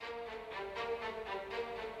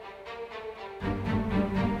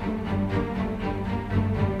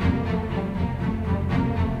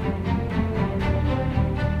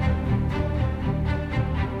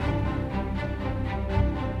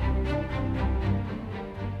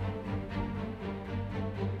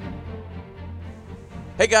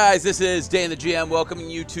Hey guys, this is Dan the GM welcoming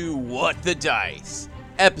you to What the Dice,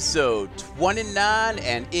 episode 29,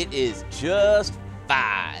 and it is just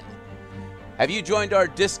fine. Have you joined our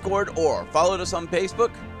Discord or followed us on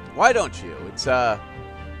Facebook? Why don't you? It's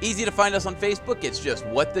easy to find us on Facebook. It's just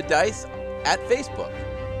What the Dice at Facebook.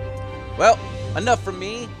 Well, enough from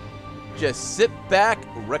me. Just sit back,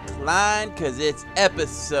 recline, because it's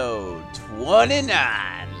episode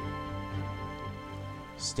 29.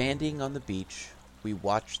 Standing on the beach, we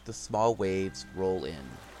watch the small waves roll in.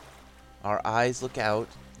 Our eyes look out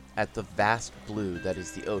at the vast blue that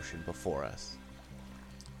is the ocean before us.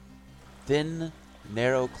 Thin,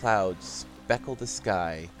 narrow clouds speckle the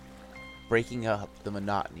sky, breaking up the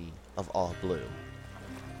monotony of all blue.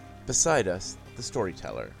 Beside us, the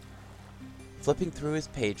storyteller. Flipping through his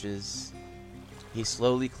pages, he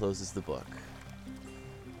slowly closes the book.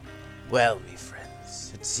 Well, me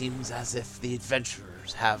friends, it seems as if the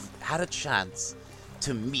adventurers have had a chance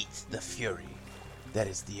to meet the fury that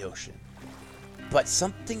is the ocean. But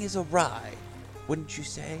something is awry, wouldn't you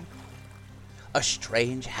say? A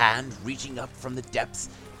strange hand reaching up from the depths,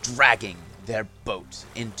 dragging their boat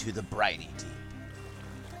into the briny deep.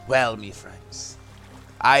 Well, me friends,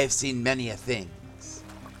 I have seen many a things,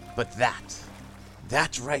 but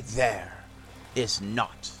that right there is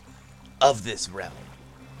not of this realm.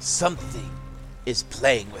 Something is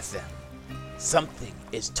playing with them. Something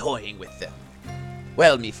is toying with them.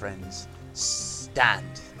 Well, me friends,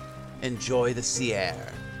 stand, enjoy the sea air,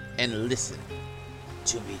 and listen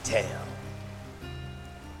to me tale.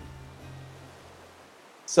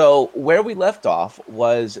 So, where we left off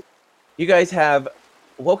was you guys have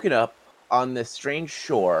woken up on this strange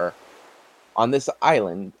shore on this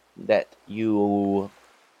island that you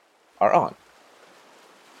are on.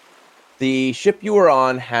 The ship you were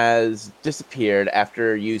on has disappeared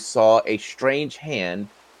after you saw a strange hand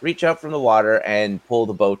reach out from the water and pull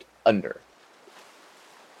the boat under.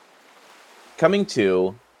 Coming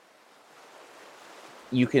to,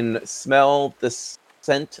 you can smell the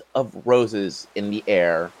scent of roses in the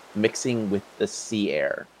air mixing with the sea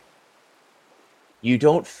air. You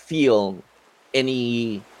don't feel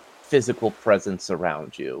any physical presence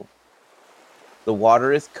around you. The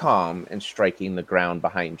water is calm and striking the ground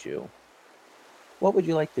behind you. What would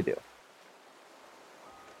you like to do?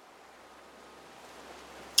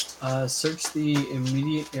 Search the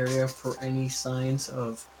immediate area for any signs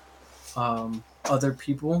of other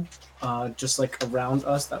people, just like around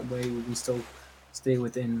us. That way we can still stay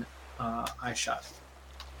within eye shot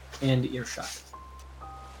and earshot.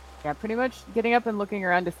 Yeah, pretty much getting up and looking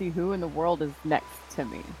around to see who in the world is next to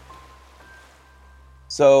me.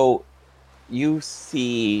 So, you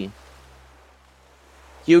see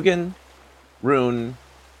Hugin, Rune,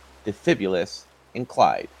 Defibulus, and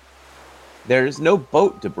Clyde. There's no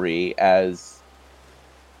boat debris as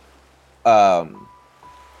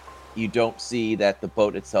you don't see that the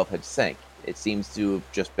boat itself had sank. It seems to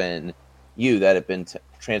have just been you that had been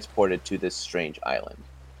transported to this strange island.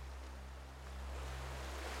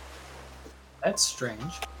 That's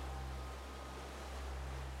strange.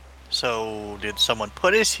 So, did someone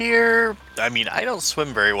put us here? I mean, I don't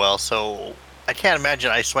swim very well, so I can't imagine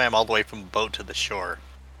I swam all the way from the boat to the shore.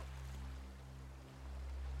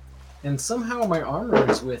 And somehow my armor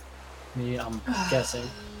is with me, I'm guessing.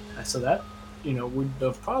 So that, would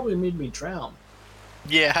have probably made me drown.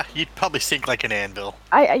 Yeah, you'd probably sink like an anvil.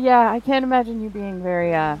 I can't imagine you being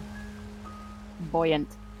very buoyant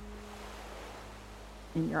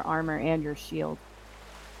in your armor and your shield.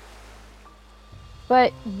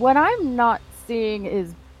 But what I'm not seeing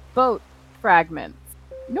is boat fragments.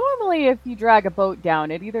 Normally, if you drag a boat down,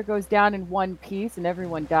 it either goes down in one piece and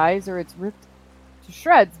everyone dies, or it's ripped to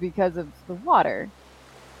shreds because of the water.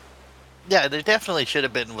 Yeah, there definitely should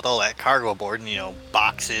have been with all that cargo aboard,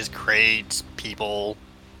 boxes, crates, people,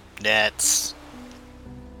 nets.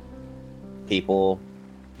 People.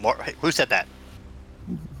 More. Hey, who said that?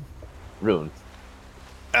 Rune.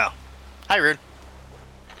 Oh. Hi, Rune.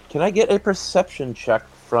 Can I get a perception check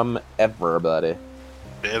from everybody?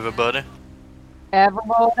 Everybody?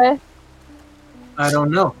 Everybody? I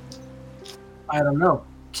don't know.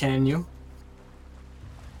 Can you?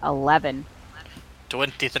 11.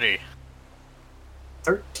 23.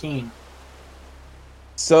 13.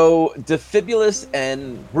 So, Defibulus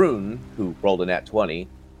and Rune, who rolled a nat 20,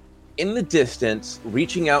 in the distance,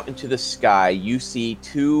 reaching out into the sky, you see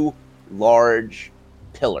two large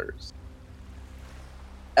pillars.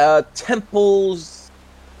 Temples,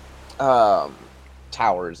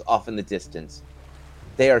 towers off in the distance.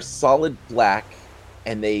 They are solid black,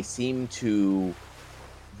 and they seem to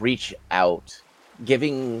reach out,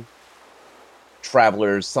 giving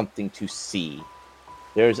travelers something to see.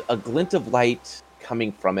 There's a glint of light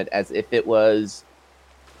coming from it as if it was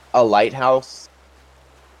a lighthouse,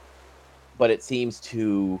 but it seems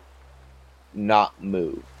to not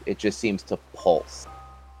move. It just seems to pulse.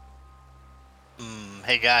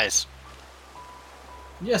 Hey guys,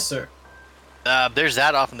 Yes, sir. there's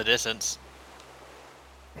that off in the distance.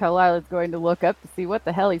 Carlisle's going to look up to see what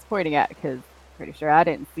the hell he's pointing at, because pretty sure I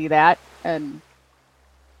didn't see that, and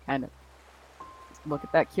kind of look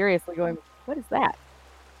at that curiously, going, what is that?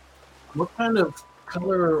 What kind of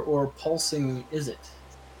color or pulsing is it?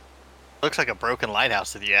 Looks like a broken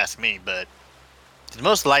lighthouse if you ask me, but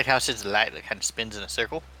most lighthouses, the light that kind of spins in a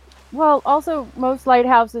circle. Well, also, most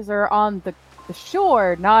lighthouses are on the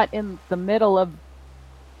shore, not in the middle of...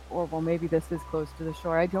 Or, well, maybe this is close to the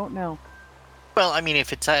shore. I don't know. Well, I mean,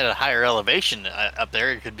 if it's at a higher elevation up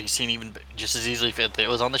there, it could be seen even just as easily if it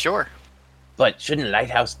was on the shore. But shouldn't a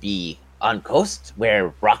lighthouse be on coast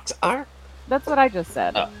where rocks are? That's what I just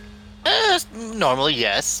said. Normally,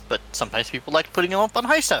 yes, but sometimes people like putting them up on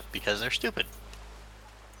high stuff because they're stupid.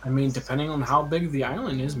 I mean, depending on how big the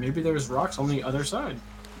island is, maybe there's rocks on the other side.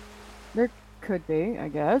 There could be, I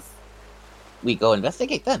guess. We go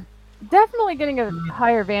investigate then. Definitely getting a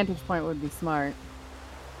higher vantage point would be smart.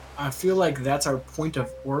 I feel like that's our point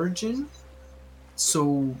of origin,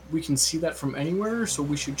 so we can see that from anywhere, so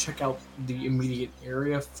we should check out the immediate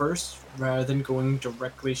area first, rather than going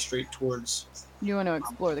directly straight towards... You want to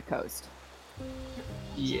explore the coast.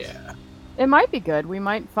 Yeah. It might be good. We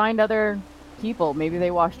might find other people. Maybe they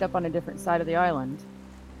washed up on a different side of the island.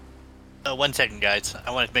 1 second, guys. I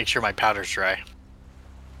want to make sure my powder's dry.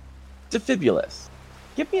 Defibulus,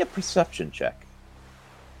 give me a perception check.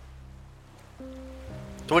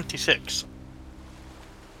 26.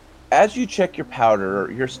 As you check your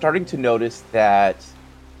powder, you're starting to notice that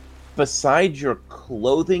besides your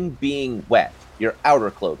clothing being wet, your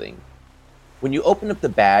outer clothing, when you open up the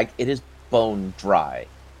bag, it is bone dry.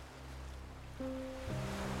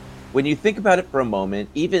 When you think about it for a moment,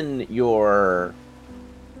 even your,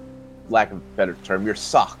 lack of a better term, your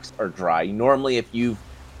socks are dry. Normally, if you've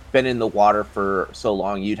been in the water for so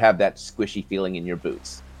long, you'd have that squishy feeling in your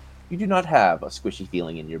boots. You do not have a squishy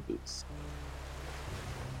feeling in your boots.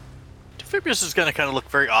 Defibulus is going to kind of look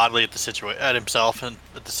very oddly at at himself and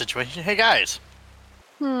at the situation. Hey guys,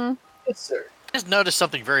 Yes, sir. I just noticed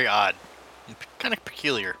something very odd and kind of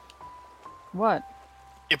peculiar. What?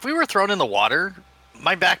 If we were thrown in the water,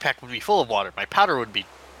 my backpack would be full of water. My powder would be,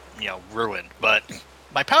 ruined. But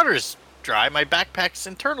my powder is dry. My backpack's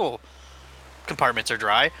internal compartments are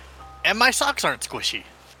dry, and my socks aren't squishy.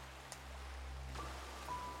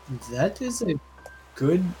 That is a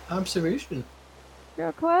good observation.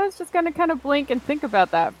 Yeah, Claire's just gonna kind of blink and think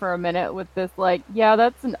about that for a minute with this, like, yeah,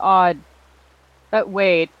 that's an odd...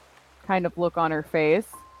 wait, kind of look on her face.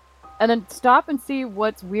 And then stop and see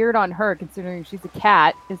what's weird on her, considering she's a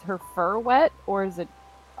cat. Is her fur wet, or is it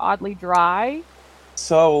oddly dry?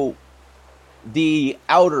 So, the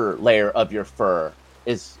outer layer of your fur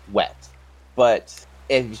is wet, but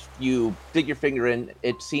if you dig your finger in,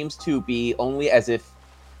 it seems to be only as if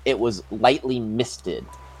it was lightly misted,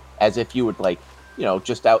 as if you were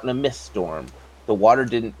just out in a mist storm. The water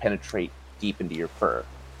didn't penetrate deep into your fur.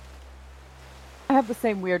 I have the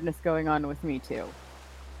same weirdness going on with me, too.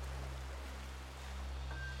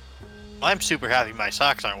 I'm super happy my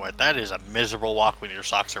socks aren't wet. That is a miserable walk when your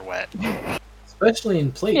socks are wet. Especially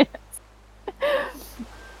in plate.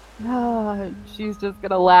 She's just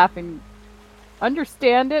gonna laugh and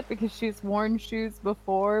understand it because she's worn shoes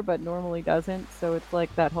before, but normally doesn't. So it's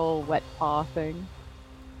like that whole wet paw thing.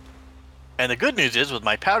 And the good news is, with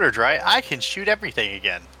my powder dry, I can shoot everything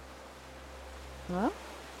again. Well,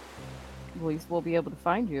 at least we'll be able to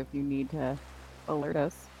find you if you need to alert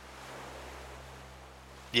us.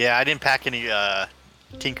 Yeah, I didn't pack any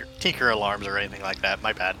tinker alarms or anything like that.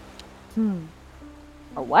 My bad.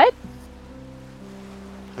 A what?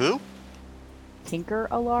 Who? Tinker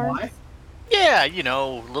alarms? Why? Yeah,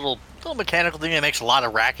 little mechanical thing that makes a lot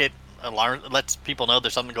of racket. Alarm lets people know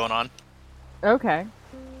there's something going on. Okay.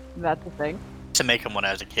 That's the thing. To make them when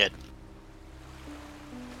I was a kid.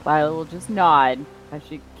 Lila will just nod as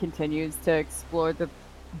she continues to explore the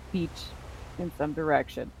beach in some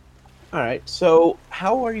direction. All right, so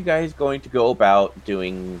how are you guys going to go about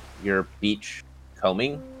doing your beach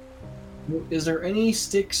combing? Is there any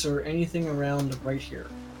sticks or anything around right here?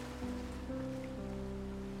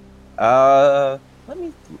 Let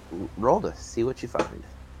me roll to see what you find.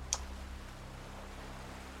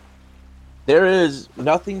 There is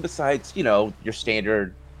nothing besides, your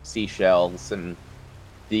standard seashells and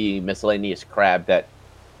the miscellaneous crab that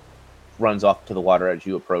runs off to the water as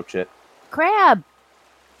you approach it. Crab!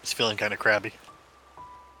 It's feeling kind of crabby.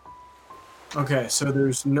 Okay, so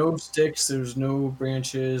there's no sticks, there's no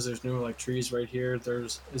branches, there's no like trees right here.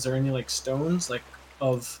 Is there any like stones like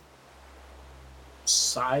of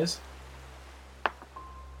size?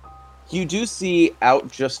 You do see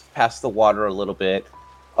out just past the water a little bit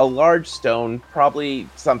a large stone, probably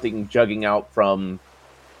something jugging out from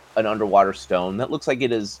an underwater stone that looks like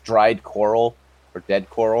it is dried coral or dead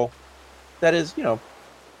coral. That is,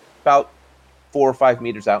 about 4 or 5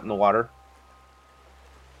 meters out in the water.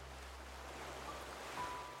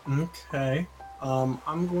 Okay.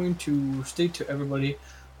 I'm going to state to everybody,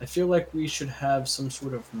 I feel like we should have some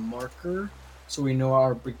sort of marker so we know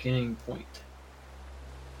our beginning point.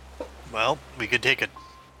 Well, we could take it.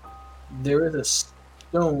 There is a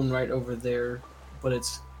stone right over there, but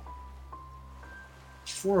it's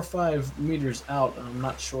 4 or 5 meters out, and I'm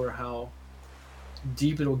not sure how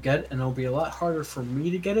deep it'll get, and it'll be a lot harder for me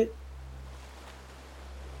to get it.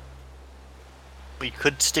 We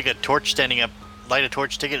could stick a torch standing up, light a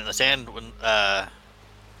torch, stick it in the sand when,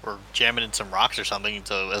 or jam it in some rocks or something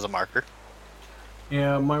as a marker.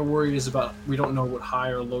 Yeah, my worry is about we don't know what high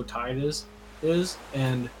or low tide is,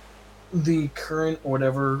 and the current or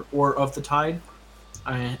whatever or of the tide,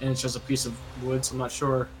 and it's just a piece of wood, so I'm not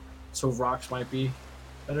sure. So rocks might be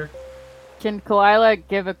better. Can Kalila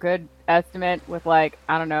give a good estimate with, like,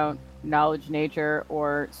 I don't know, knowledge, nature,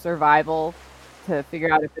 or survival to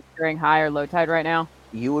figure out if it's during high or low tide right now?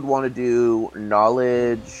 You would want to do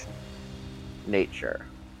knowledge, nature.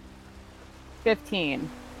 15.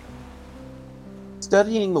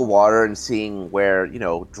 Studying the water and seeing where,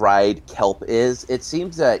 dried kelp is, it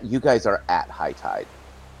seems that you guys are at high tide.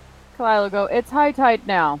 Kalila will go, it's high tide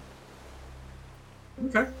now.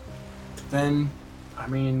 Okay. Then,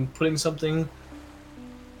 putting something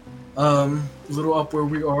a little up where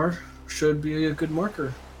we are should be a good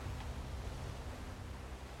marker.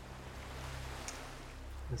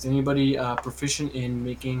 Is anybody proficient in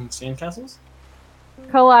making sandcastles?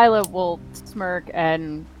 Kalila will smirk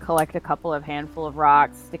and collect a couple of handful of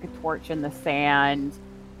rocks, stick a torch in the sand.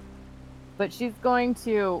 But she's going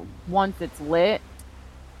to, once it's lit,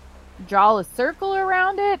 draw a circle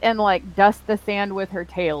around it and dust the sand with her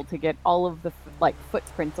tail to get all of the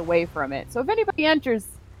footprints away from it. So if anybody enters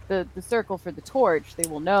the circle for the torch, they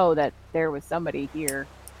will know that there was somebody here.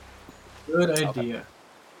 Good idea.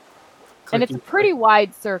 And it's a pretty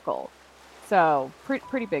wide circle. So,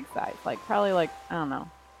 pretty big size. Probably I don't know.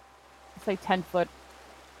 Say 10 foot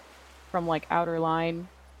from outer line.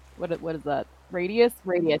 What is that? Radius?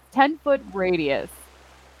 10 foot radius.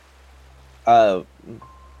 All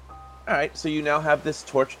right, so you now have this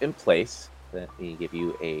torch in place. Let me give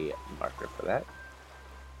you a marker for that.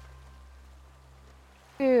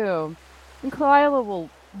 Ew. And Kalila will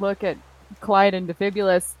look at Clyde and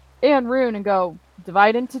Defibulus and Rune and go,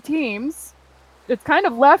 divide into teams. It's kind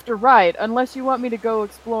of left or right, unless you want me to go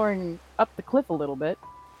exploring up the cliff a little bit.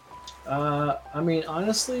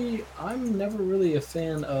 Honestly, I'm never really a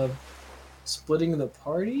fan of splitting the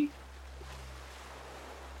party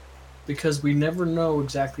because we never know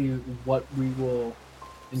exactly what we will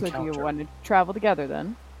encounter. So do you want to travel together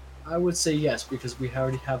then? I would say yes, because we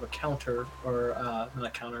already have a counter, or not a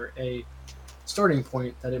counter, a starting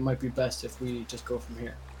point that it might be best if we just go from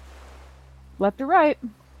here. Left or right?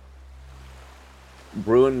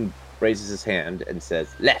 Bruin raises his hand and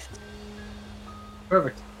says, left.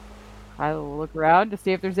 Perfect. I will look around to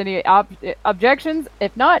see if there's any objections.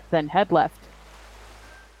 If not, then head left.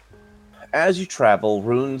 As you travel,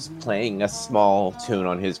 Rune's playing a small tune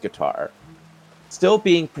on his guitar. Still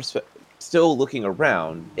looking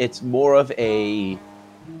around, it's more of a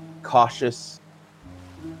cautious,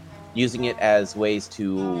 using it as ways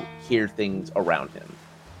to hear things around him.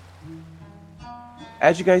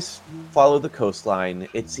 As you guys follow the coastline,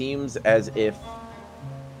 it seems as if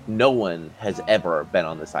no one has ever been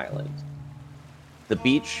on this island. The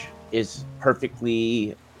beach is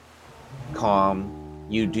perfectly calm.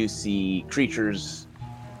 You do see creatures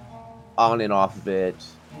on and off of it.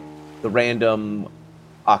 The random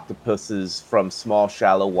octopuses from small,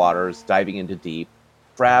 shallow waters diving into deep.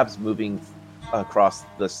 Crabs moving across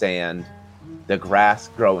the sand. The grass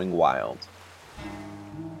growing wild.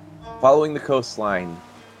 Following the coastline,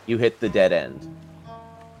 you hit the dead end.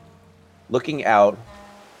 Looking out,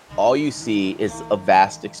 all you see is a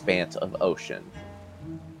vast expanse of ocean.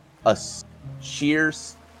 A sheer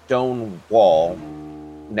stone wall,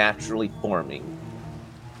 naturally forming,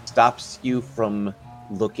 stops you from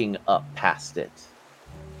looking up past it.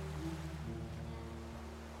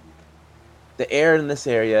 The air in this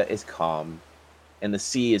area is calm, and the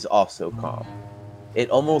sea is also calm. It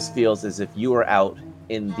almost feels as if you are out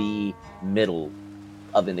in the middle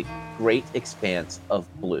of a great expanse of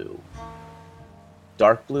blue.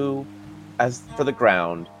 dark blue as for the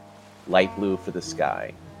ground, light blue for the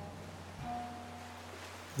sky.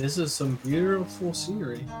 This is some beautiful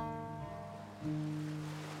scenery.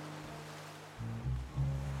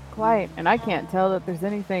 Quite, and I can't tell that there's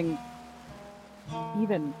anything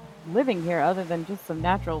even living here other than just some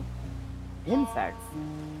natural insects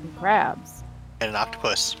and crabs. And an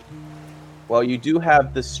octopus. Well, you do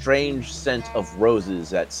have the strange scent of roses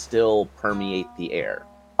that still permeate the air.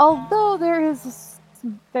 Although there is a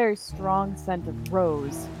very strong scent of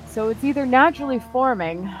rose, so it's either naturally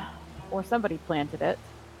forming or somebody planted it.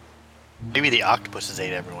 Maybe the octopuses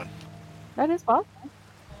ate everyone. That is possible.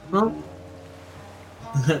 Well,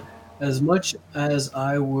 as much as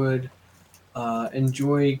I would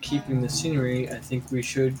enjoy keeping the scenery, I think we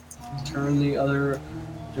should turn the other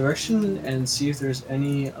direction and see if there's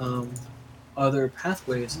any other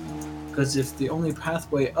pathways. Because if the only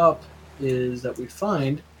pathway up is that we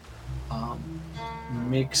find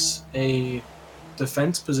makes a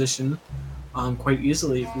defense position quite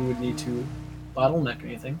easily if we would need to bottleneck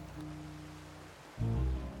anything.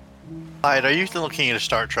 Hyde, are you still looking to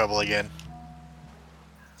start trouble again?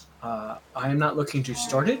 I am not looking to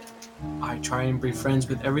start it. I try and be friends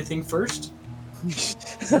with everything first.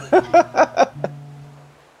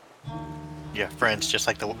 Yeah, friends, just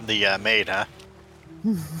like the maid, huh?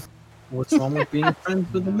 What's wrong with being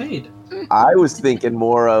friends with the maid? I was thinking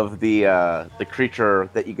more of the creature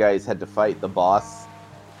that you guys had to fight, the boss.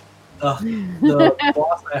 The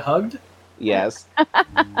boss I hugged? Yes.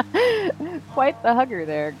 Quite the hugger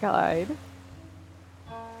there, Clyde.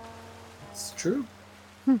 It's true.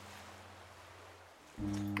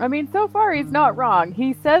 I mean, so far he's not wrong.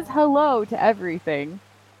 He says hello to everything.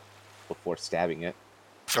 Before stabbing it.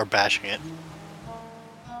 Or bashing it.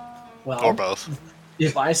 Well, Or both.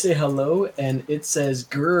 if I say hello and it says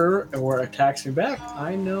grr or attacks me back,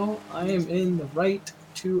 I know I am in the right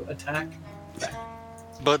to attack back.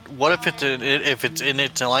 But what if it's in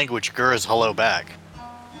its language, Gur is hello back?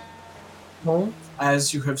 Well,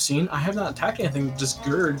 as you have seen, I have not attacked anything that just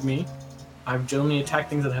grrred me. I've generally attacked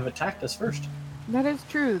things that have attacked us first. That is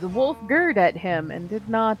true. The wolf gurred at him and did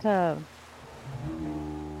not,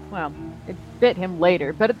 well, it bit him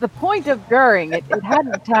later, but at the point of gurring, it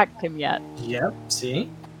hadn't attacked him yet. Yep, see?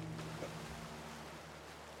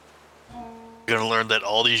 You're gonna learn that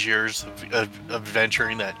all these years of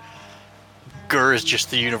adventuring that Gur is just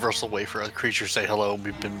the universal way for other creatures to say hello, and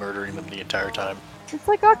we've been murdering them the entire time. It's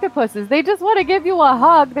like octopuses. They just want to give you a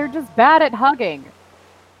hug. They're just bad at hugging.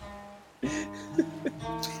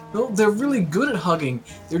 No, they're really good at hugging.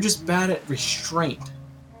 They're just bad at restraint.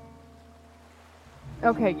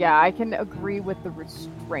 Okay, yeah, I can agree with the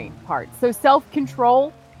restraint part. So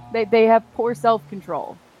self-control, they have poor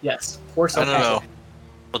self-control. Yes, poor I don't know. self-control.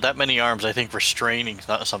 With that many arms, I think restraining is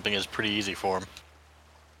not something that's pretty easy for him.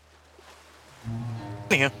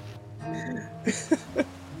 Yeah.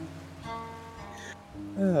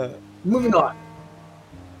 Moving on.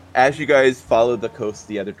 As you guys follow the coast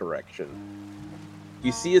the other direction,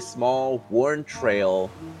 you see a small, worn trail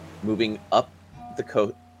moving up the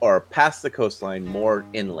coast, or past the coastline, more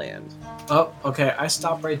inland. Oh, okay, I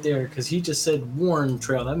stopped right there because he just said worn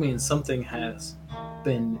trail. That means something has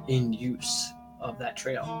been in use of that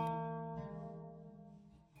trail.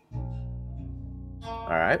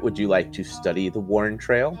 Alright, would you like to study the worn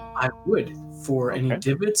trail? I would, for any Okay.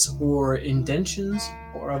 divots or indentions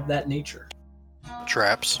or of that nature.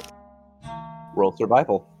 Traps. Roll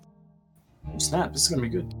survival. Snap, this is gonna be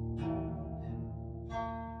good.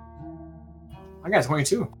 I got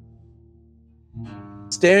 22.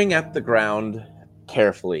 Staring at the ground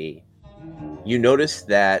carefully, you notice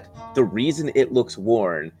that the reason it looks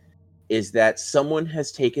worn is that someone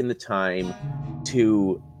has taken the time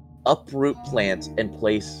to uproot plants and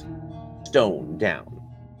place stone down.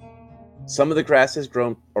 Some of the grass has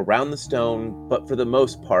grown around the stone, but for the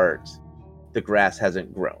most part, the grass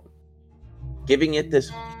hasn't grown, giving it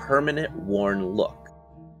this permanent worn look.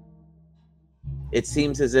 It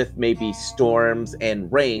seems as if maybe storms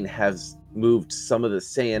and rain has moved some of the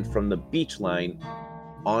sand from the beach line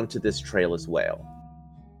onto this trail as well.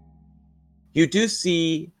 You do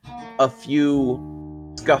see a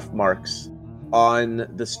few scuff marks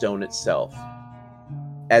on the stone itself,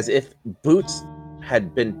 as if boots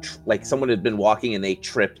had been, like someone had been walking and they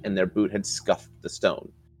tripped and their boot had scuffed the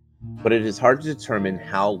stone. But it is hard to determine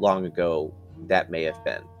how long ago that may have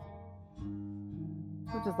been.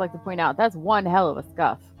 I would just like to point out, that's one hell of a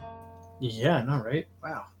scuff. Yeah, I know, right?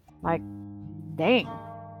 Wow. Dang.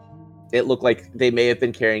 It looked like they may have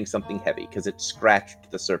been carrying something heavy because it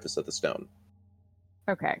scratched the surface of the stone.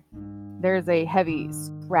 Okay. There's a heavy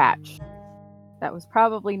scratch. that was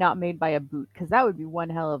probably not made by a boot, because that would be one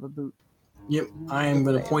hell of a boot. Yep, I am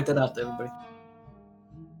going to point that out to everybody.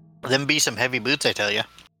 Them be some heavy boots, I tell you.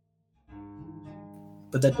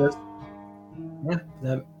 But that does,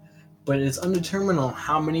 but it's undetermined on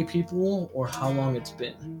how many people or how long it's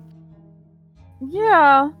been.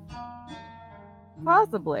 Yeah.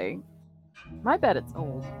 Possibly. I bet it's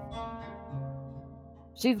old.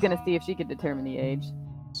 She's gonna see if she can determine the age.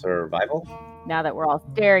 Survival? Now that we're all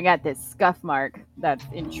staring at this scuff mark, that's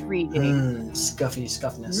intriguing. Scuffy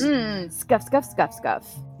scuffness. Scuff, scuff, scuff, scuff.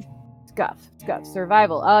 Scuff, scuff.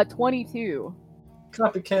 Survival. 22.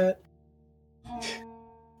 Copycat.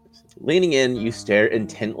 Leaning in, you stare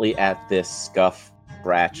intently at this scuff,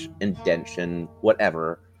 scratch, indention,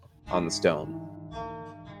 whatever, on the stone.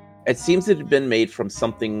 It seems it had been made from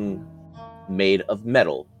something made of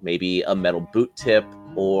metal, maybe a metal boot tip,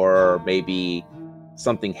 or maybe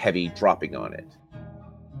something heavy dropping on it.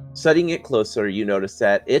 Studying it closer, you notice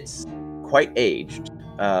that it's quite aged,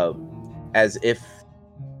 as if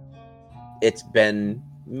it's been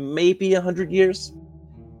maybe 100 years.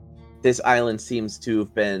 This island seems to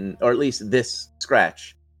have been, or at least this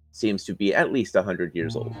scratch seems to be at least 100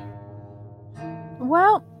 years old.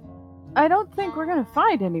 Well, I don't think we're gonna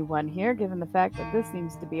find anyone here, given the fact that this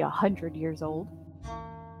seems to be 100 years old.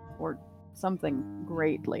 Or something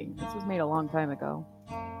greatly. This was made a long time ago.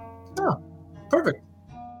 Oh, perfect.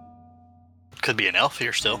 Could be an elf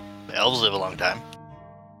here still. The elves live a long time.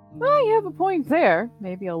 Well, you have a point there.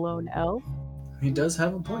 Maybe a lone elf. He does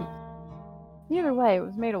have a point. Either way, it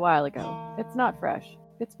was made a while ago. It's not fresh.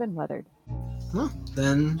 It's been weathered. Well,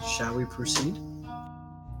 then shall we proceed?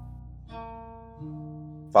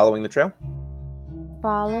 Following the trail?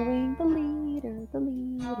 Following the leader, the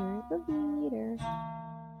leader, the leader.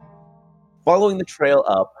 Following the trail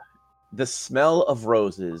up, the smell of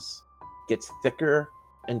roses gets thicker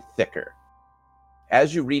and thicker.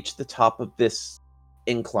 As you reach the top of this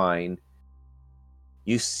incline,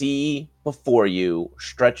 you see before you,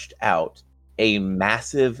 stretched out, a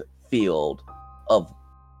massive field of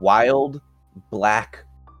wild black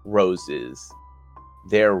roses.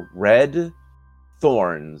 Their red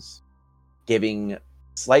thorns giving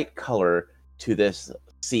slight color to this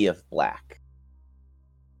sea of black.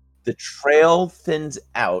 The trail thins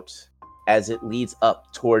out as it leads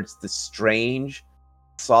up towards the strange,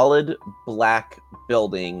 solid black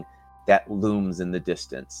building that looms in the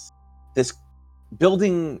distance. This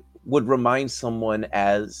building would remind someone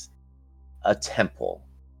as a temple,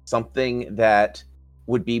 something that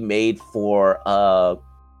would be made for a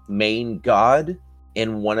main god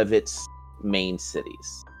in one of its main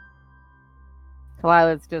cities.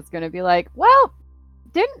 Kalila's just gonna be like, well,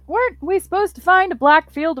 weren't we supposed to find a black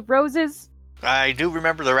field of roses? I do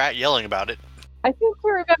remember the rat yelling about it. I think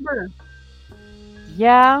we remember.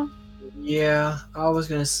 Yeah. Yeah, I was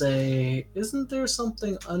gonna say, isn't there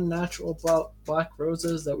something unnatural about black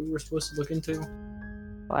roses that we were supposed to look into?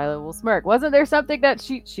 Kalila will smirk. Wasn't there something that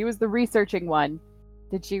she was the researching one?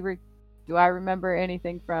 Did she do I remember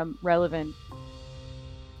anything from relevant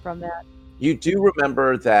from that? You do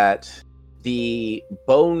remember that the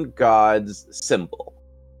bone god's symbol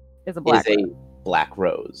Is a black is a rose. black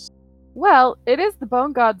rose. Well, it is the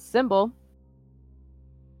bone god's symbol.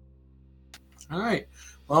 All right.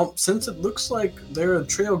 Well, since it looks like their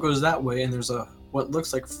trail goes that way, and there's a what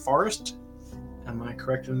looks like forest, am I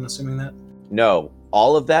correct in assuming that? No,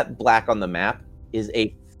 all of that black on the map is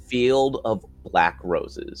a field of black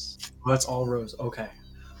roses. Well, that's all rose. Okay.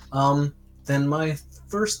 Then my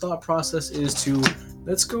first thought process is to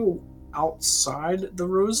let's go outside the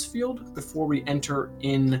rose field before we enter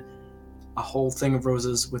in a whole thing of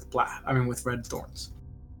roses with with red thorns.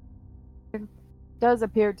 Does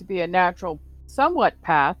appear to be a natural, somewhat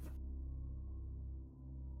path.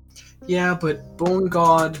 Yeah, but Bone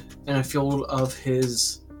God and a field of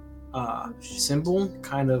his symbol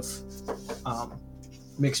kind of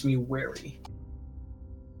makes me wary.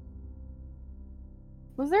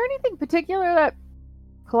 Was there anything particular that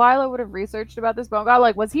Kalila would have researched about this bone god?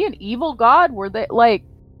 Like, was he an evil god? Were they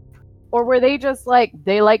or were they just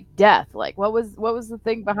they like death? Like, what was the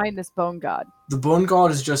thing behind this bone god? The Bone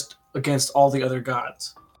God is just against all the other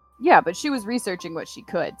gods. Yeah, but she was researching what she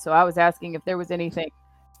could, so I was asking if there was anything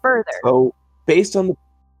further. So, based on the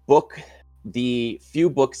book, the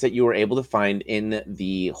few books that you were able to find in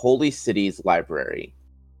the Holy City's library,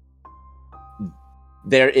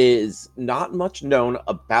 there is not much known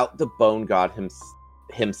about the Bone God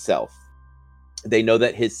himself. They know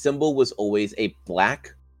that his symbol was always a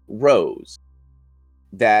black rose,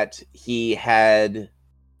 that he had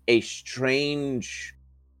a strange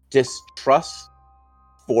distrust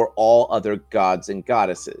for all other gods and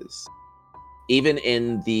goddesses. Even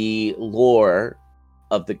in the lore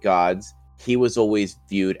of the gods, he was always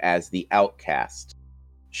viewed as the outcast,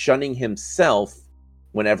 shunning himself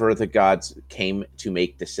whenever the gods came to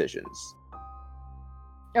make decisions.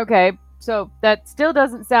 Okay, so that still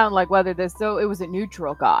doesn't sound like whether this. So it was a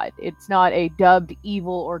neutral god. It's not a dubbed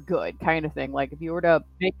evil or good kind of thing. Like if you were to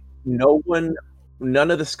make.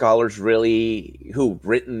 None of the scholars really who've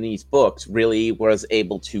written these books really was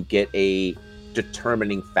able to get a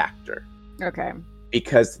determining factor. Okay.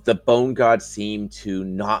 Because the bone gods seem to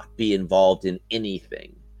not be involved in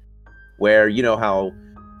anything. Where, you know how...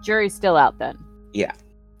 Jury's still out then. Yeah.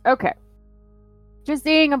 Okay. Just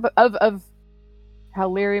seeing of how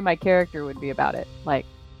leery my character would be about it. Like,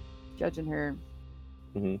 judging her...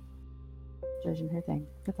 Mm-hmm. Judging her thing.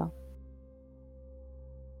 That's all.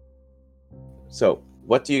 So,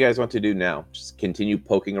 what do you guys want to do now? Just continue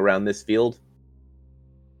poking around this field?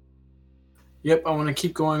 Yep, I want to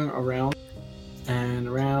keep going around and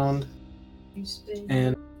around,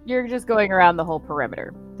 and You're just going around the whole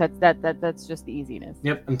perimeter. That's just the easiness.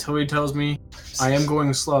 yep, until he tells me I am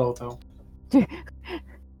going slow, though.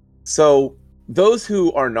 So, those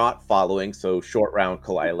who are not following, so short round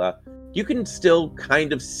Kalila, you can still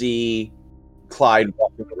kind of see Clyde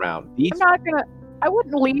walking around. These... I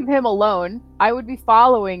wouldn't leave him alone. I would be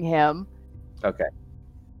following him. Okay.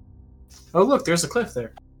 Oh, look, there's a cliff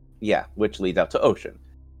there. Yeah, which leads out to ocean.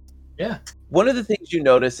 Yeah. One of the things you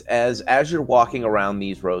notice as you're walking around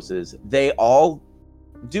these roses, they all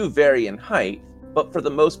do vary in height, but for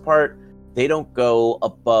the most part, they don't go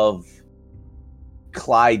above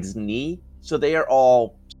Clyde's knee, so they are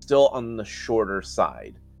all still on the shorter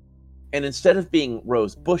side. And instead of being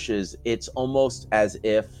rose bushes, it's almost as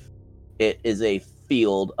if it is a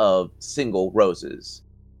field of single roses,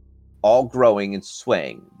 all growing and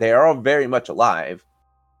swaying. They are all very much alive,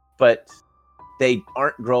 but they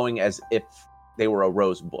aren't growing as if they were a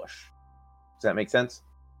rose bush. Does that make sense?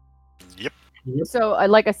 Yep. So,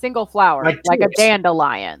 like a single flower, Like like a tulips.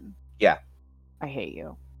 dandelion. Yeah. I hate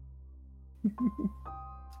you.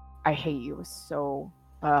 I hate you so.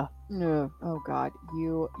 No. Oh God,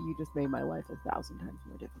 you just made my life 1,000 times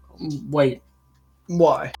more difficult. Wait,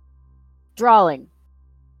 why? Drawing.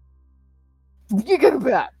 You get it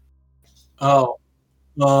back. Oh.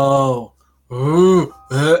 Ooh.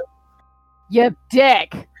 You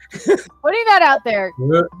dick. Putting that out there.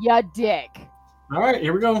 You dick. All right,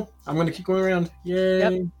 here we go. I'm gonna keep going around. Yay!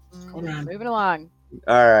 Yep. Going around. Moving along.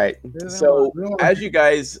 All right. Moving So along. as you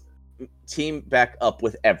guys team back up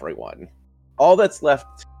with everyone, all that's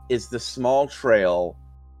left is the small trail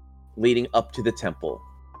leading up to the temple.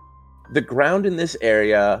 The ground in this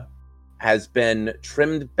area has been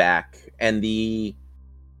trimmed back, and the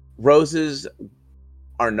roses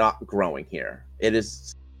are not growing here.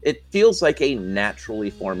 It feels like a naturally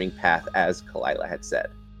forming path, as Kalila had said.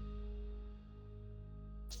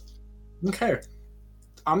 Okay.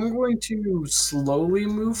 I'm going to slowly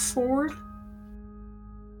move forward.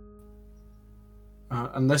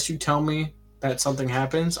 Unless you tell me that something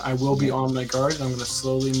happens, I will be on my guard, and I'm going to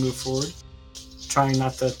slowly move forward, trying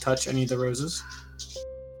not to touch any of the roses.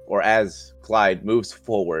 Or as Clyde moves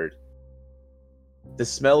forward, the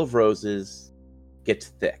smell of roses gets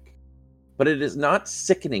thick. But it is not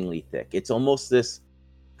sickeningly thick. It's almost this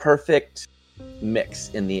perfect mix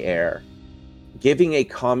in the air, giving a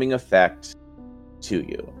calming effect to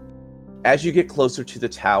you. As you get closer to the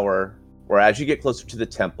tower, or as you get closer to the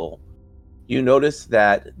temple, you notice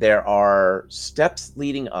that there are steps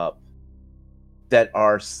leading up that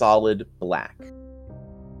are solid black.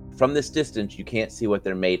 From this distance, you can't see what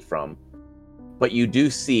they're made from, but you do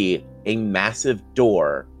see a massive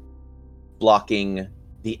door blocking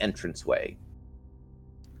the entranceway.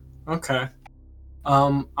 Okay.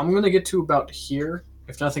 I'm going to get to about here,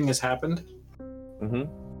 if nothing has happened. Mm-hmm.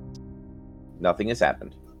 Nothing has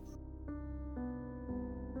happened.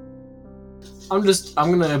 I'm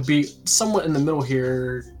gonna be somewhat in the middle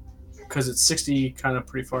here because it's 60, kind of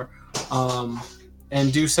pretty far.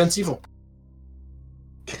 And do sense evil.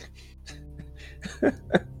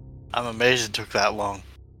 I'm amazed it took that long.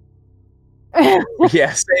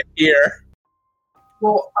 Yeah, same here.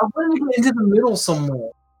 Well, I want to get into the middle somewhere.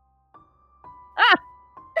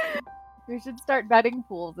 We should start betting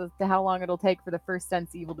pools as to how long it'll take for the first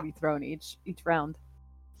sense evil to be thrown each round.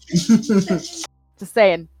 Just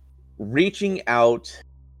saying. Reaching out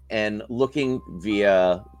and looking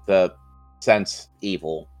via the sense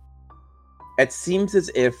evil, it seems as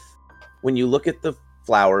if when you look at the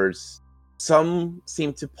flowers, some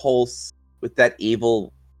seem to pulse with that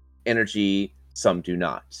evil energy, some do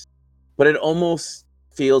not. But it almost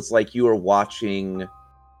feels like you are watching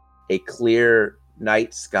a clear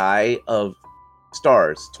night sky of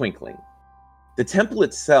stars twinkling. The temple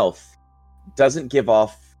itself doesn't give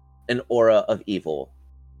off an aura of evil,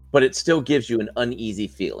 but it still gives you an uneasy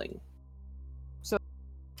feeling.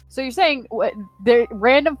 So you're saying the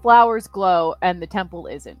random flowers glow and the temple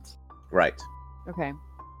isn't? Right. Okay.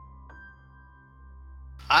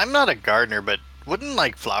 I'm not a gardener, but wouldn't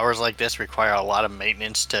like flowers like this require a lot of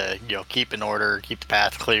maintenance to, keep in order, keep the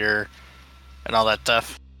path clear, and all that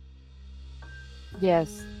stuff?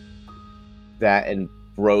 Yes. That and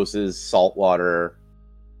roses, salt water,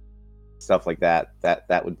 stuff like that.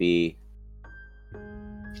 That would be.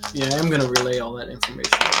 Yeah, I'm gonna relay all that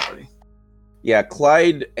information to everybody. Yeah,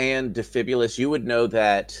 Clyde and Defibulus, you would know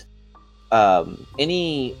that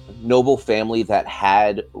any noble family that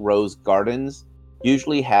had rose gardens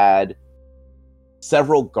usually had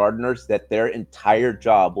several gardeners that their entire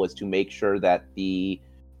job was to make sure that the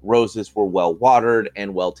roses were well watered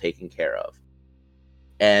and well taken care of.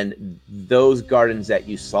 And those gardens that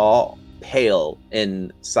you saw pale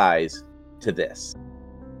in size to this.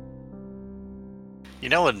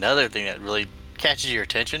 Another thing that really catches your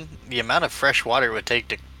attention? The amount of fresh water it would take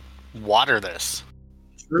to water this.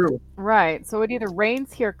 True. Right. So it either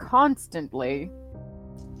rains here constantly,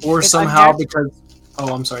 Or It's somehow unnatural. because.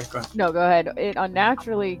 Oh, I'm sorry. Go ahead. no, go ahead. It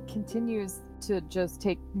unnaturally continues to just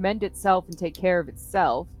mend itself and take care of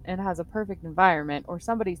itself and has a perfect environment, or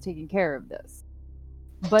somebody's taking care of this.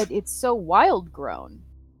 But it's so wild grown.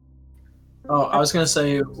 Oh, I was gonna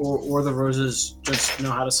say, or the roses just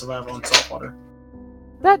know how to survive on salt water.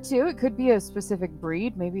 That too, it could be a specific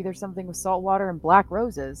breed. Maybe there's something with salt water and black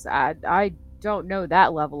roses. I don't know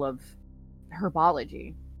that level of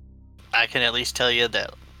herbology. I can at least tell you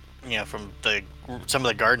that, from some of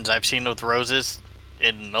the gardens I've seen with roses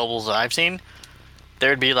in nobles that I've seen,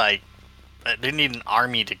 there'd be like, they need an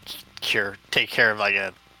army to take care of like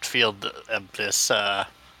a field of this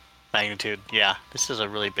magnitude. Yeah, this is a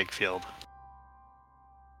really big field.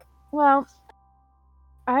 Well,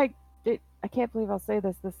 I can't believe I'll say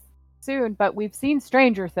this soon, but we've seen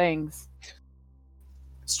Stranger Things.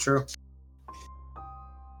 It's true.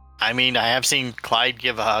 I mean, I have seen Clyde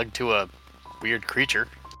give a hug to a weird creature.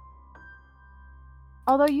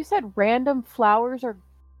 Although you said random flowers are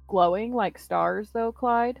glowing like stars, though,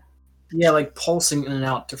 Clyde. Yeah, like pulsing in and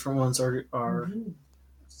out. Different ones are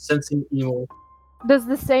sensing evil. Does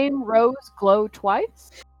the same rose glow twice?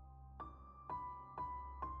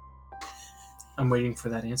 I'm waiting for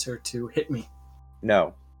that answer to hit me.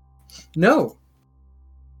 No. No.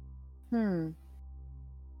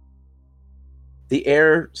 The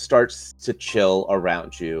air starts to chill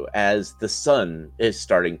around you as the sun is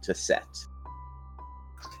starting to set.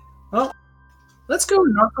 Well, let's go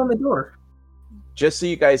knock on the door. Just so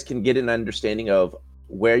you guys can get an understanding of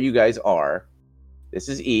where you guys are, this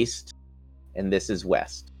is east and this is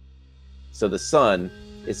west. So the sun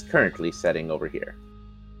is currently setting over here.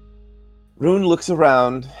 Rune looks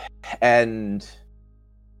around and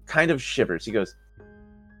kind of shivers. He goes,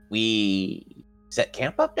 "We set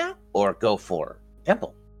camp up now or go for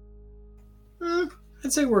temple?"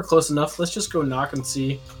 I'd say we're close enough. Let's just go knock and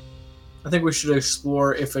see. I think we should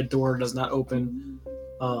explore if a door does not open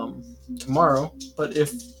tomorrow. But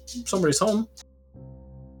if somebody's home,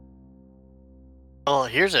 Well,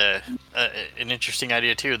 here's an interesting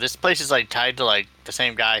idea too. This place is like tied to like the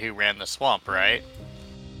same guy who ran the swamp, right?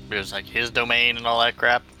 It was like his domain and all that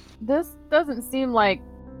crap. This doesn't seem like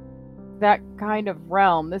that kind of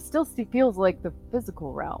realm. This still feels like the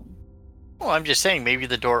physical realm. Well, I'm just saying maybe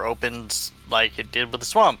the door opens like it did with the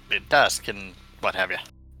swamp at dusk and what have you.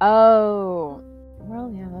 Oh.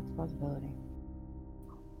 Well, yeah, that's a possibility.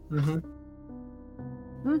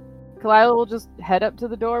 Kalila will just head up to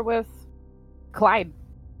the door with Clyde.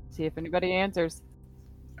 See if anybody answers.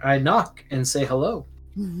 I knock and say hello.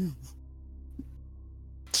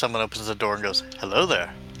 Someone opens the door and goes, "Hello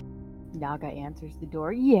there." Naga answers the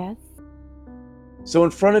door. Yes. So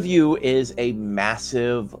in front of you is a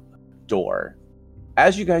massive door.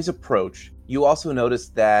 As you guys approach, you also notice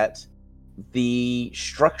that the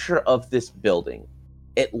structure of this building,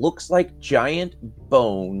 it looks like giant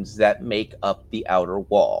bones that make up the outer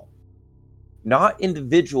wall. Not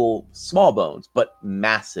individual small bones, but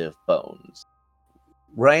massive bones.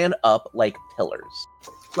 Ran up like pillars.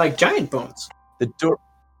 Like giant bones. The door,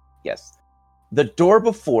 yes. The door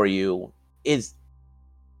before you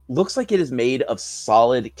looks like it is made of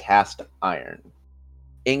solid cast iron.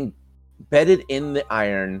 Embedded in the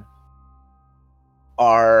iron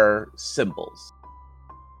are symbols.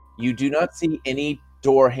 You do not see any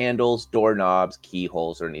door handles, doorknobs,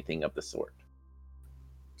 keyholes, or anything of the sort.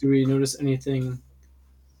 Do we notice anything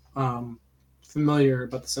familiar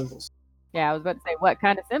about the symbols? Yeah, I was about to say, what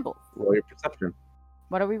kind of symbols? Roll your perception.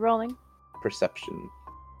 What are we rolling? Perception.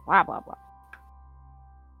 Blah, blah, blah.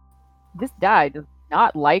 This die does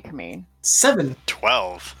not like me. 7.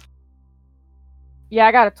 12. Yeah,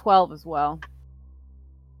 I got a 12 as well.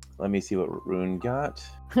 Let me see what Rune got.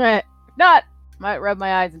 Not! Might rub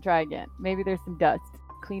my eyes and try again. Maybe there's some dust.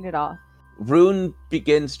 Clean it off. Rune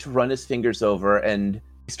begins to run his fingers over and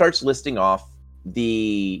starts listing off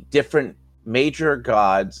the different major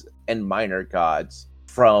gods and minor gods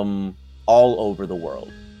from all over the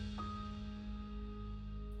world.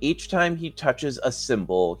 Each time he touches a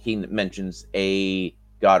symbol, he mentions a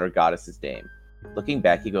god or goddess's name. Looking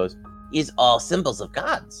back, he goes, "These all symbols of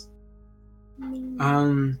gods."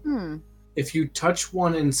 If you touch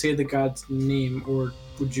one and say the god's name, or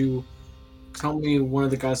would you tell me one of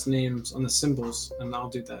the god's names on the symbols, and I'll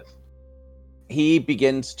do that. He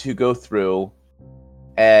begins to go through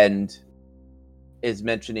and is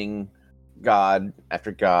mentioning god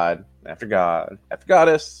after god after god after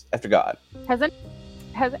goddess after god.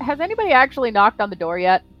 Has anybody actually knocked on the door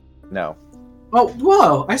yet? No. Oh,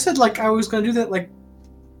 whoa! I said I was gonna do that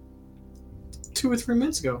 2 or 3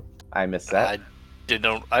 minutes ago. I missed that. I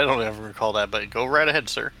don't ever recall that, but go right ahead,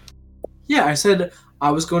 sir. Yeah, I said I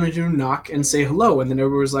was going to do knock and say hello, and then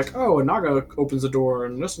everybody was like, "Oh, and Naga opens the door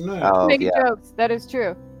and this and that." Oh, Making yeah. jokes. That is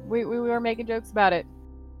true. We were making jokes about it.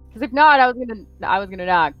 Because if not, I was gonna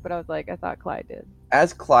knock, but I was like, I thought Clyde did.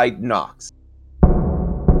 As Clyde knocks,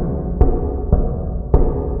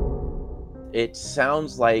 it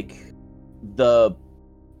sounds like the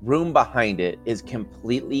room behind it is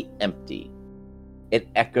completely empty. It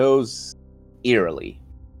echoes eerily.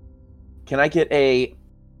 Can I get a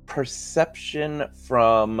perception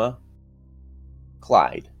from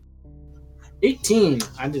Clyde? 18.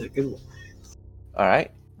 I did a good one. All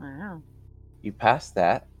right, Wow. you passed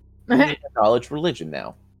that. You need a knowledge religion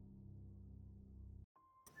now.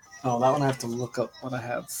 Oh, that one I have to look up what I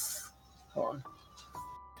have. Hold on.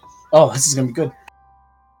 Oh, this is gonna be good.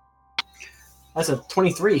 That's a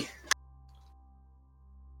 23.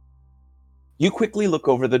 You quickly look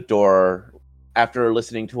over the door after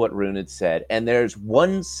listening to what Rune had said, and there's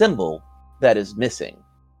one symbol that is missing,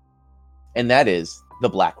 and that is the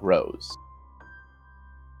black rose.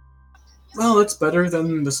 Well, it's better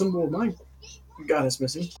than the symbol of my god is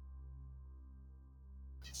missing.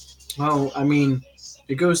 Well, I mean,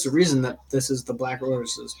 it goes to reason that this is the Black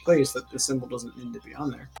Rose's place, that the symbol doesn't need to be on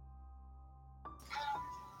there.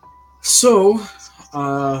 So,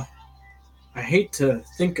 I hate to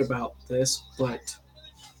think about this, but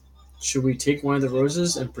should we take one of the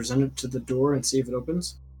roses and present it to the door and see if it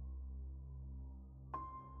opens?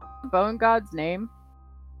 Bone God's name?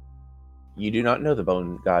 You do not know the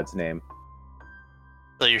bone god's name.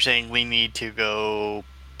 So you're saying we need to go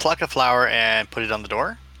pluck a flower and put it on the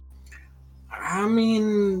door? I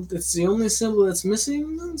mean, it's the only symbol that's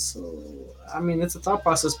missing, so I mean, it's a thought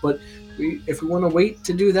process. But if we want to wait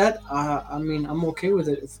to do that, I mean, I'm okay with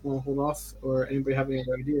it. If we want to hold off, or anybody have any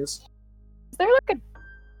other ideas? Is there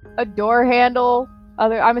a door handle?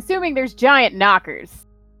 I'm assuming there's giant knockers.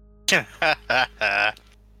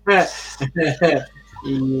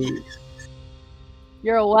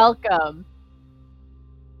 You're welcome.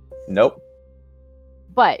 Nope.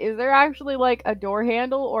 But is there actually a door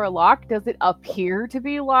handle or a lock? Does it appear to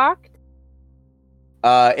be locked?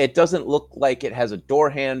 It doesn't look like it has a door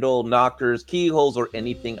handle, knockers, keyholes, or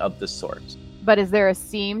anything of the sort. But is there a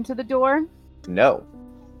seam to the door? No,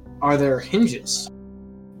 Are there hinges?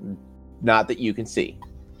 not that you can see.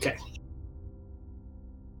 Okay.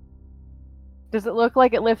 Does it look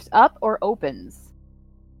like it lifts up or opens?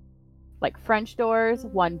 Like French doors,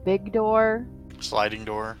 one big door? Sliding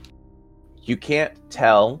door. You can't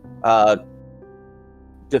tell.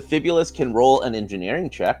 Defibulus can roll an engineering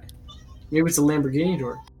check. Maybe it's a Lamborghini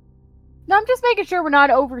door. No, I'm just making sure we're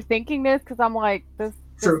not overthinking this, because I'm like, this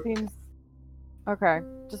True. seems... Okay.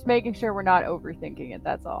 Just making sure we're not overthinking it,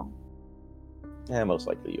 that's all. Yeah, most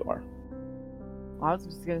likely you are. I was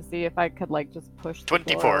just gonna see if I could, just push the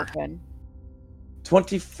 24. door open.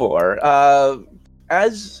 24.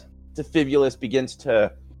 As Defibulus begins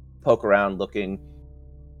to poke around looking,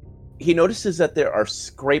 he notices that there are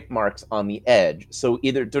scrape marks on the edge, so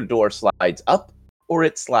either the door slides up or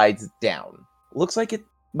it slides down. Looks like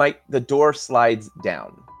the door slides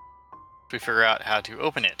down. We figure out how to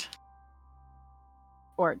open it.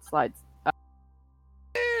 Or it slides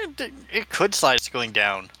It could slide going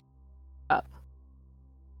down. up.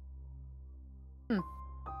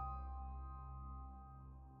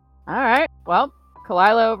 Alright, well,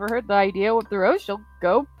 Kalila overheard the idea with the rose. She'll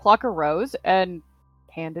go pluck a rose and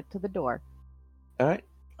hand it to the door. All right.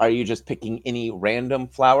 Are you just picking any random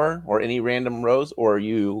flower or any random rose, or are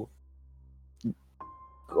you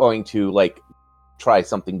going to try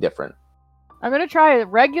something different? I'm going to try a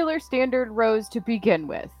regular standard rose to begin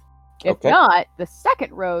with. If Okay. not, the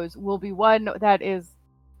second rose will be one that is,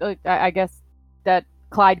 I guess, that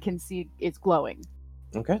Clyde can see is glowing.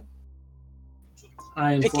 Okay.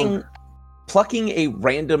 I inform Plucking a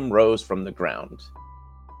random rose from the ground.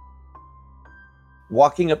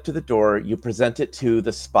 Walking up to the door, you present it to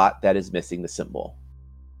the spot that is missing the symbol.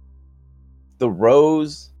 The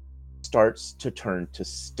rose starts to turn to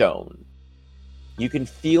stone. You can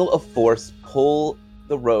feel a force pull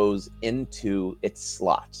the rose into its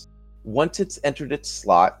slot. Once it's entered its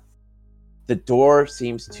slot, the door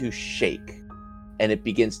seems to shake, and it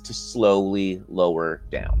begins to slowly lower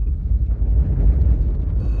down.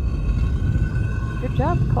 Good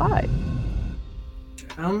job, Clyde.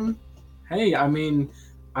 Hey, I mean,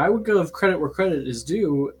 I would give credit where credit is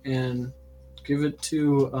due and give it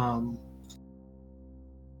to oh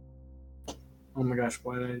my gosh,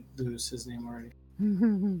 why did I lose his name already?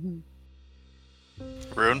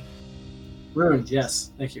 Rune? Rune,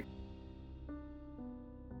 yes, thank you.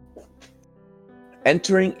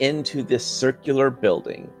 Entering into this circular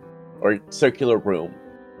building, or circular room,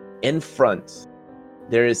 in front,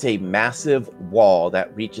 there is a massive wall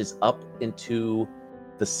that reaches up into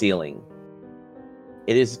the ceiling.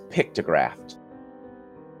 It is pictographed.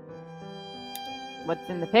 What's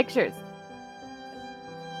in the pictures?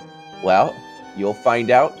 Well, you'll find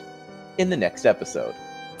out in the next episode.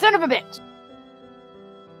 Son of a bitch!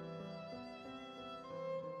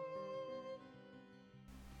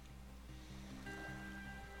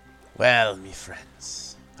 Well, me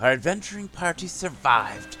friends, our adventuring party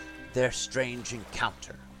survived their strange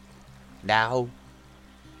encounter. Now,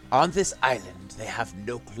 on this island, they have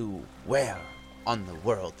no clue where on the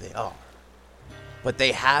world they are. But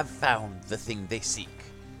they have found the thing they seek,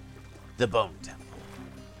 the Bone Temple.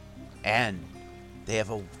 And they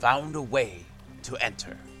have found a way to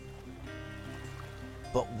enter.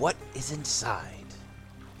 But what is inside?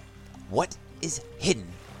 What is hidden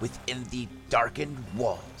within the darkened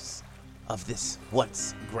walls of this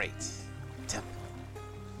once great temple?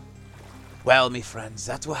 Well, me friends,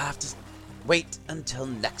 that will have to wait until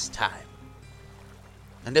next time.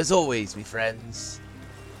 And as always, me friends,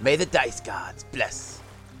 may the dice gods bless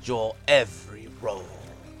your every roll.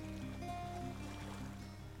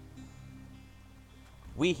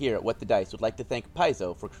 We here at What the Dice would like to thank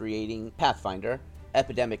Paizo for creating Pathfinder,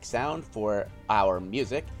 Epidemic Sound for our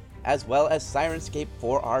music, as well as Sirenscape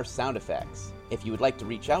for our sound effects. If you would like to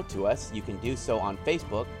reach out to us, you can do so on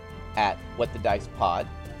Facebook at What the Dice Pod,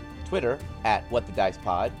 Twitter at What the Dice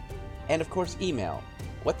Pod, and of course email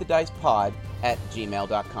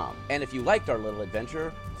whatthedicepod@gmail.com. And if you liked our little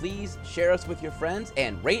adventure, please share us with your friends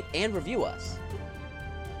and rate and review us.